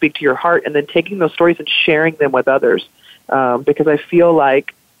letting it speak to your heart, and then taking those stories and sharing them with others. Because I feel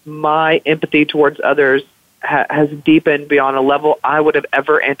like my empathy towards others has deepened beyond a level I would have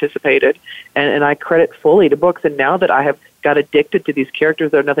ever anticipated. And I credit fully to books. And now that I have got addicted to these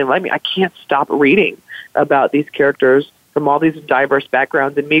characters that are nothing like me, I can't stop reading about these characters from all these diverse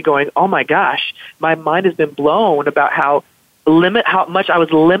backgrounds, and me going, oh my gosh, my mind has been blown about how much I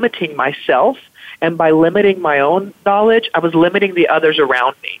was limiting myself. And by limiting my own knowledge, I was limiting the others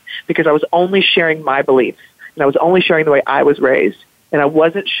around me, because I was only sharing my beliefs, and I was only sharing the way I was raised. And I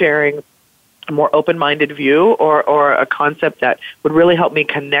wasn't sharing a more open-minded view or a concept that would really help me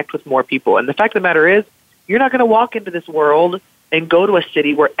connect with more people. And the fact of the matter is, you're not going to walk into this world and go to a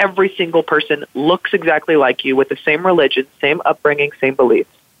city where every single person looks exactly like you, with the same religion, same upbringing, same beliefs.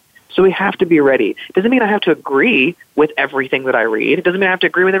 So we have to be ready. It doesn't mean I have to agree with everything that I read. It doesn't mean I have to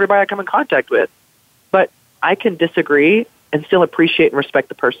agree with everybody I come in contact with. But I can disagree and still appreciate and respect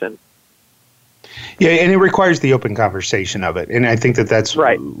the person. Yeah, and it requires the open conversation of it. And I think that's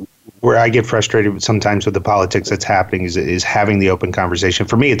right. Where I get frustrated sometimes with the politics that's happening is having the open conversation.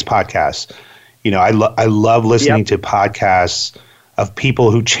 For me, it's podcasts. I love listening to podcasts of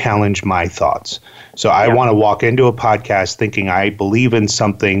people who challenge my thoughts. So I want to walk into a podcast thinking I believe in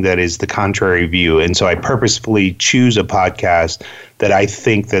something that is the contrary view. And so I purposefully choose a podcast that I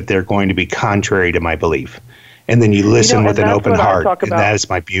think that they're going to be contrary to my belief. And then you listen with an open heart. And that is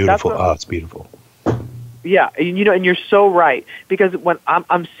my beautiful, it's beautiful. Yeah, and you're so right, because when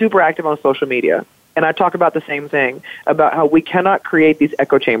I'm super active on social media, and I talk about the same thing, about how we cannot create these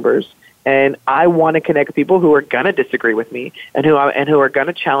echo chambers, and I want to connect with people who are going to disagree with me and who are going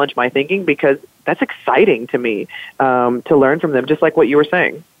to challenge my thinking, because that's exciting to me, to learn from them, just like what you were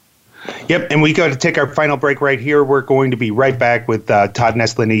saying. Yep, and we got to take our final break right here. We're going to be right back with Todd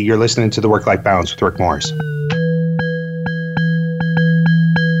Nesloney. You're listening to The Work-Life Balance with Rick Morris.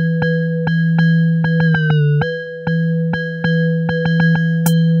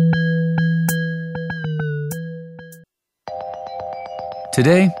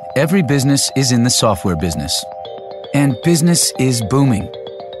 Today, every business is in the software business. And business is booming.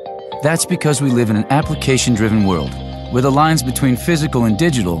 That's because we live in an application-driven world where the lines between physical and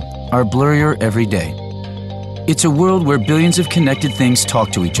digital are blurrier every day. It's a world where billions of connected things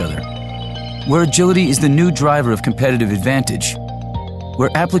talk to each other, where agility is the new driver of competitive advantage, where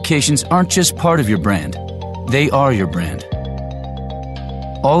applications aren't just part of your brand, they are your brand.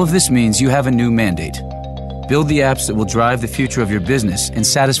 All of this means you have a new mandate. Build the apps that will drive the future of your business and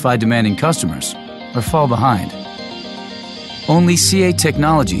satisfy demanding customers, or fall behind. Only CA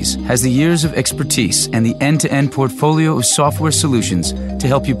Technologies has the years of expertise and the end-to-end portfolio of software solutions to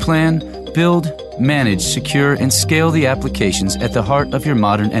help you plan, build, manage, secure, and scale the applications at the heart of your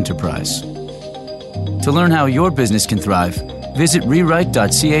modern enterprise. To learn how your business can thrive, visit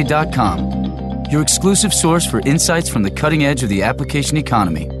rewrite.ca.com, your exclusive source for insights from the cutting edge of the application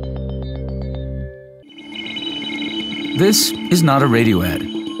economy. This is not a radio ad.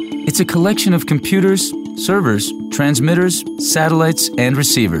 It's a collection of computers, servers, transmitters, satellites, and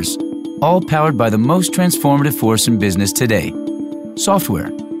receivers, all powered by the most transformative force in business today,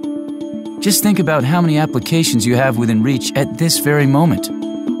 software. Just think about how many applications you have within reach at this very moment.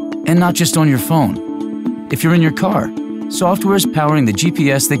 And not just on your phone. If you're in your car, software is powering the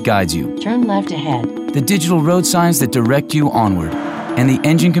GPS that guides you. Turn left ahead. The digital road signs that direct you onward, and the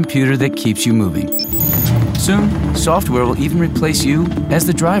engine computer that keeps you moving. Soon, software will even replace you as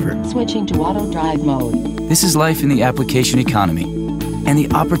the driver. Switching to auto drive mode. This is life in the application economy, and the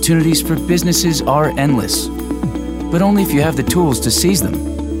opportunities for businesses are endless, but only if you have the tools to seize them.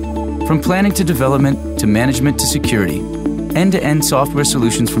 From planning to development to management to security, end-to-end software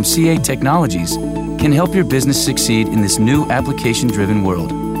solutions from CA Technologies can help your business succeed in this new application-driven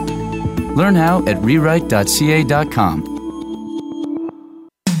world. Learn how at rewrite.ca.com.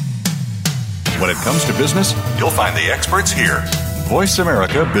 When it comes to business, you'll find the experts here. Voice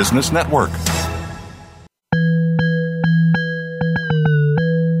America Business Network.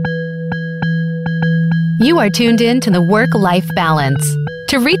 You are tuned in to the Work-Life Balance.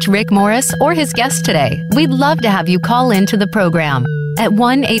 To reach Rick Morris or his guest today, we'd love to have you call in to the program at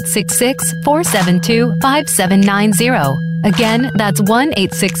 1-866-472-5790. Again, that's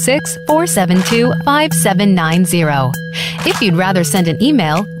 1-866-472-5790. If you'd rather send an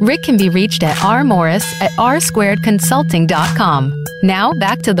email, Rick can be reached at rmorris@r2consulting.com. Now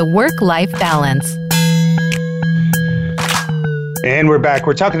back to the Work-Life Balance. And we're back.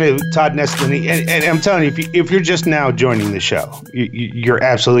 We're talking to Todd Nesloney. And I'm telling you, if you're just now joining the show, you're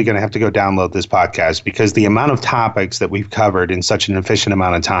absolutely going to have to go download this podcast, because the amount of topics that we've covered in such an efficient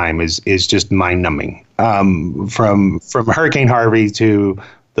amount of time is just mind-numbing. From Hurricane Harvey to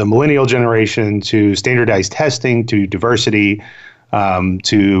the millennial generation to standardized testing to diversity,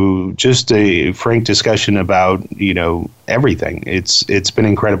 to just a frank discussion about, everything. It's been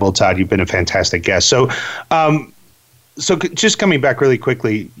incredible, Todd. You've been a fantastic guest. So just coming back really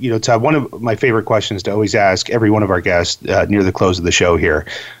quickly, Todd, one of my favorite questions to always ask every one of our guests near the close of the show here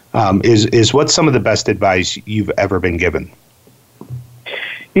is what's some of the best advice you've ever been given?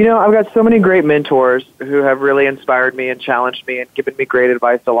 I've got so many great mentors who have really inspired me and challenged me and given me great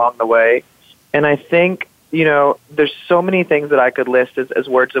advice along the way. And I think, there's so many things that I could list as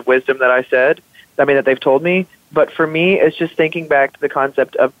words of wisdom that I said, that they've told me. But for me, it's just thinking back to the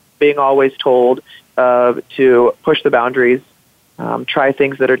concept of being always told to push the boundaries, try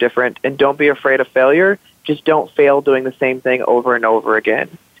things that are different, and don't be afraid of failure. Just don't fail doing the same thing over and over again.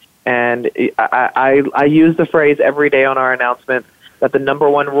 And I use the phrase every day on our announcement that the number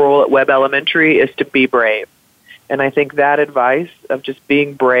one rule at Webb Elementary is to be brave. And I think that advice of just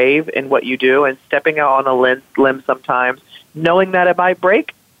being brave in what you do and stepping out on a limb sometimes, knowing that it might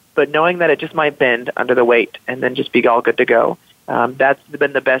break, but knowing that it just might bend under the weight, and then just be all good to go. That's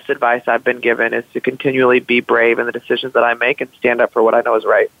been the best advice I've been given, is to continually be brave in the decisions that I make and stand up for what I know is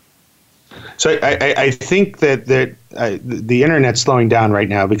right. So I think that the internet's slowing down right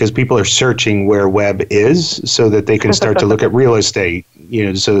now because people are searching where web is so that they can start to look at real estate,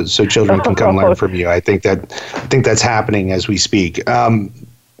 so children can come learn from you. I think that's happening as we speak.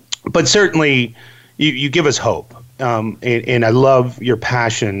 But certainly you give us hope. And I love your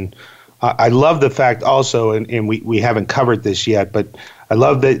passion. I love the fact also, and we haven't covered this yet, but I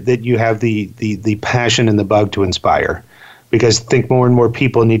love that you have the passion and the bug to inspire. Because I think more and more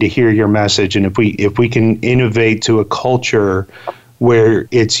people need to hear your message, and if we can innovate to a culture where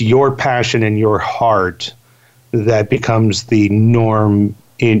it's your passion and your heart that becomes the norm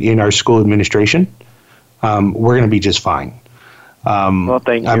in our school administration, we're going to be just fine. Well,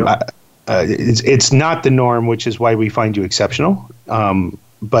 thank you. It's not the norm, which is why we find you exceptional,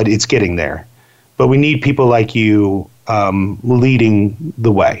 but it's getting there. But we need people like you leading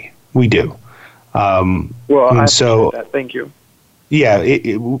the way. We do. Well, I appreciate that. Thank you. Yeah,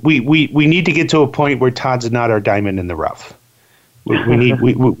 we need to get to a point where Todd's not our diamond in the rough. We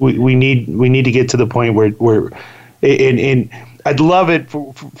need to get to the point where and I'd love it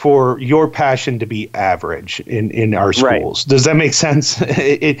for your passion to be average in our schools. Right. Does that make sense? Yes,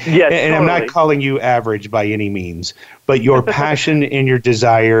 and totally. I'm not calling you average by any means, but your passion and your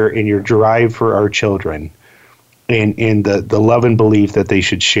desire and your drive for our children. And the love and belief that they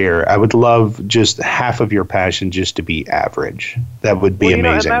should share. I would love just half of your passion just to be average. That would be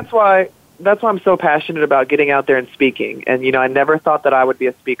amazing. And that's why I'm so passionate about getting out there and speaking. And, I never thought that I would be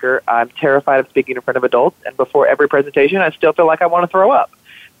a speaker. I'm terrified of speaking in front of adults. And before every presentation, I still feel like I want to throw up.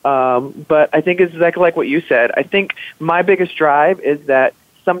 But I think it's exactly like what you said. I think my biggest drive is that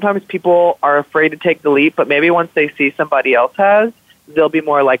sometimes people are afraid to take the leap, but maybe once they see somebody else has, they'll be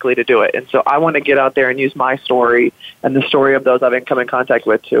more likely to do it. And so I want to get out there and use my story and the story of those I've come in contact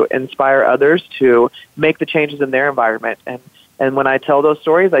with to inspire others to make the changes in their environment. And when I tell those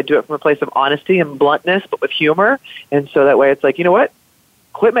stories, I do it from a place of honesty and bluntness, but with humor. And so that way it's like, you know what?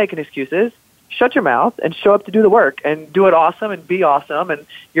 Quit making excuses, shut your mouth, and show up to do the work and do it awesome and be awesome. And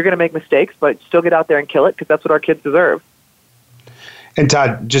you're going to make mistakes, but still get out there and kill it, because that's what our kids deserve. And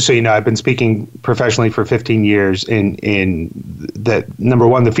Todd, just so you know, I've been speaking professionally for 15 years, and that, number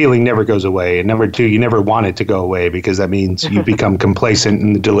one, the feeling never goes away. And number two, you never want it to go away, because that means you become complacent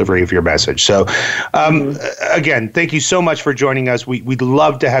in the delivery of your message. So, again, thank you so much for joining us. We'd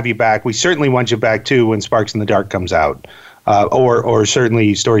love to have you back. We certainly want you back, too, when Sparks in the Dark comes out. Or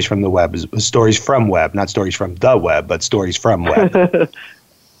certainly Stories from the Web, Stories from Web, not Stories from the Web, but Stories from Web.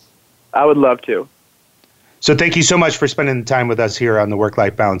 I would love to. So thank you so much for spending the time with us here on the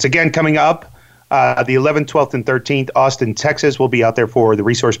Work-Life Balance. Again, coming up, the 11th, 12th, and 13th, Austin, Texas, will be out there for the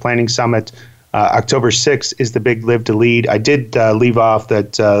Resource Planning Summit. October 6th is the big Live to Lead. I did leave off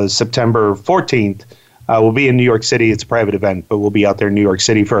that September 14th will be in New York City. It's a private event, but we'll be out there in New York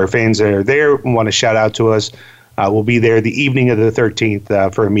City for our fans that are there and want to shout out to us. We'll be there the evening of the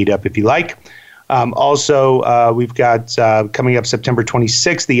 13th for a meetup if you like. Also, we've got coming up September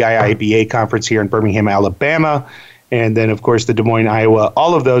 26th, the IIBA conference here in Birmingham, Alabama. And then, of course, the Des Moines, Iowa.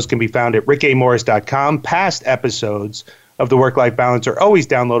 All of those can be found at rickamorris.com. Past episodes of the Work-Life Balance are always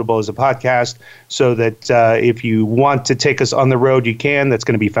downloadable as a podcast, so that if you want to take us on the road, you can. That's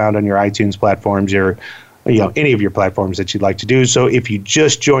going to be found on your iTunes platforms or any of your platforms that you'd like to do. So if you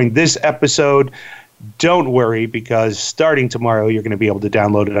just joined this episode, don't worry, because starting tomorrow, you're going to be able to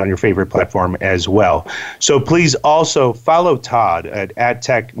download it on your favorite platform as well. So please also follow Todd at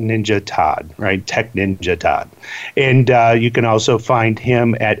Tech Ninja Todd, right? Tech Ninja Todd. And you can also find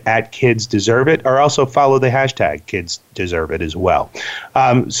him at Kids Deserve It, or also follow the hashtag Kids Deserve It as well.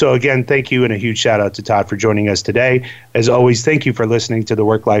 So again, thank you, and a huge shout out to Todd for joining us today. As always, thank you for listening to the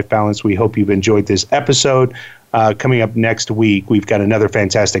Work-Life Balance. We hope you've enjoyed this episode. Coming up next week, we've got another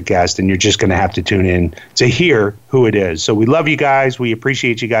fantastic guest, and you're just going to have to tune in to hear who it is. So we love you guys. We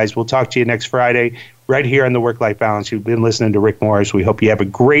appreciate you guys. We'll talk to you next Friday right here on the Work-Life Balance. You've been listening to Rick Morris. We hope you have a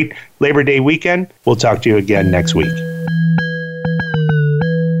great Labor Day weekend. We'll talk to you again next week.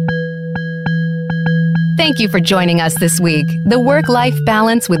 Thank you for joining us this week. The Work-Life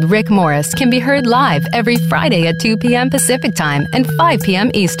Balance with Rick Morris can be heard live every Friday at 2 p.m. Pacific Time and 5 p.m.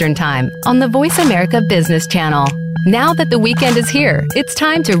 Eastern Time on the Voice America Business Channel. Now that the weekend is here, it's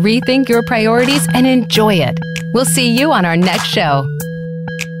time to rethink your priorities and enjoy it. We'll see you on our next show.